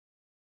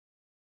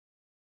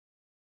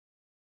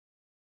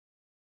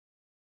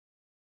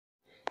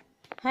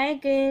Hi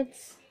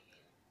kids,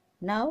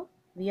 now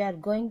we are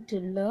going to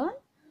learn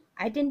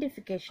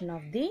identification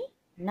of the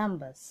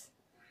numbers.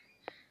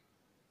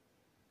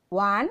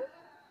 1,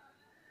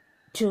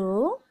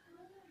 2,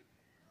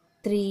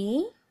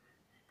 3,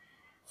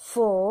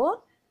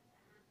 4,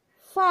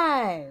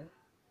 5.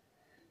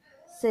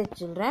 Say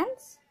children,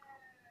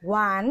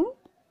 1,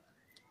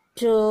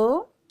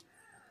 2,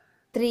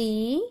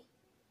 3,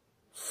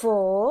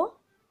 4,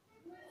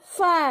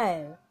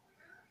 5.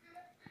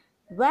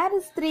 Where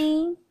is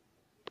 3?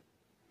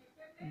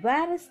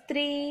 Where is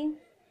 3?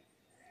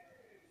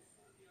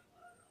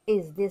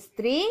 Is this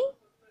 3?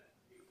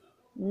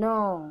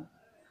 No.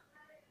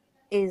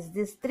 Is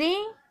this 3?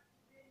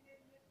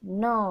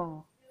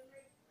 No.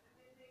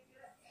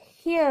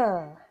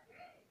 Here.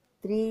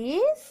 3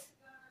 is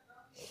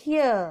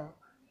here.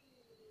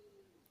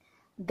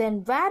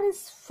 Then where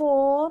is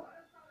 4?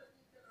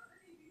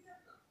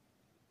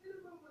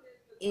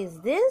 Is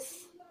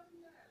this?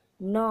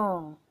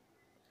 No.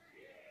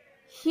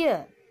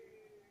 Here.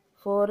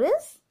 4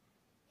 is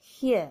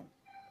here.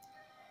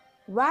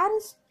 Where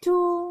is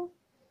 2?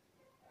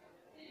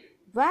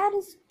 Where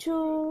is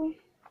 2?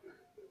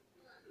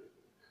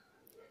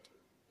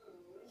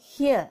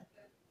 Here.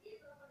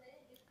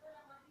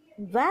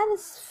 Where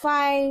is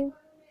 5?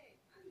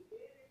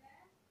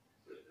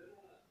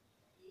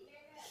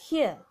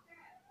 Here.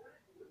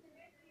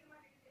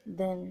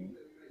 Then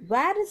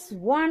where is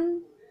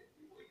 1?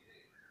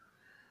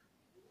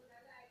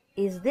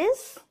 Is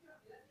this?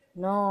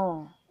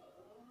 No.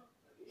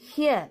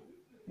 Here.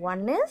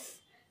 1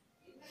 is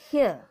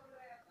here.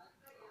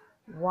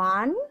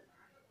 1,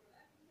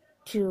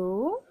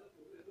 2,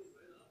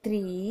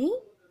 3,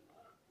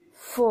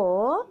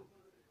 4,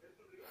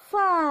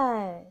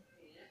 5.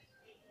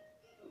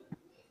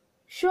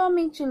 Show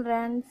me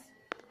children.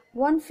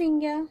 One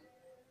finger.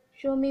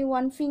 Show me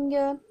one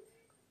finger.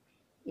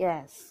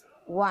 Yes,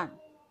 1.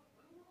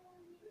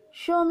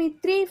 Show me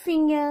 3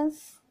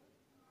 fingers.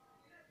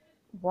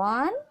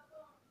 1,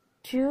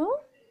 2,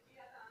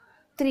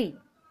 3.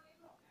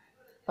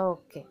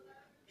 Okay.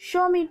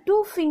 Show me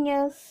 2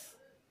 fingers.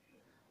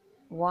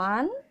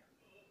 1,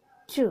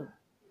 2.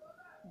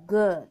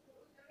 Good.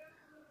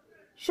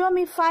 Show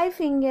me 5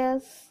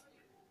 fingers.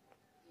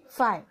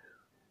 5.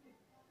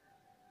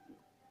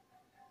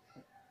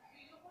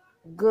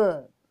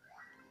 Good.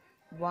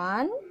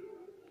 1,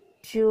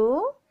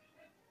 2,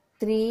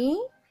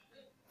 3,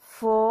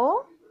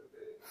 4,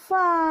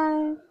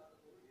 5.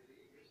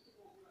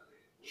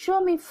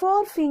 Show me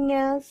 4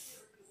 fingers.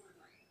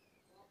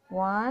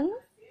 1,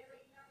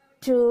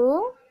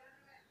 2,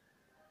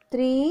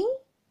 3,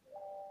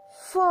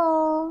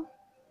 4.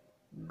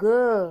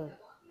 Good.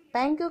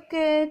 Thank you,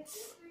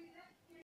 kids.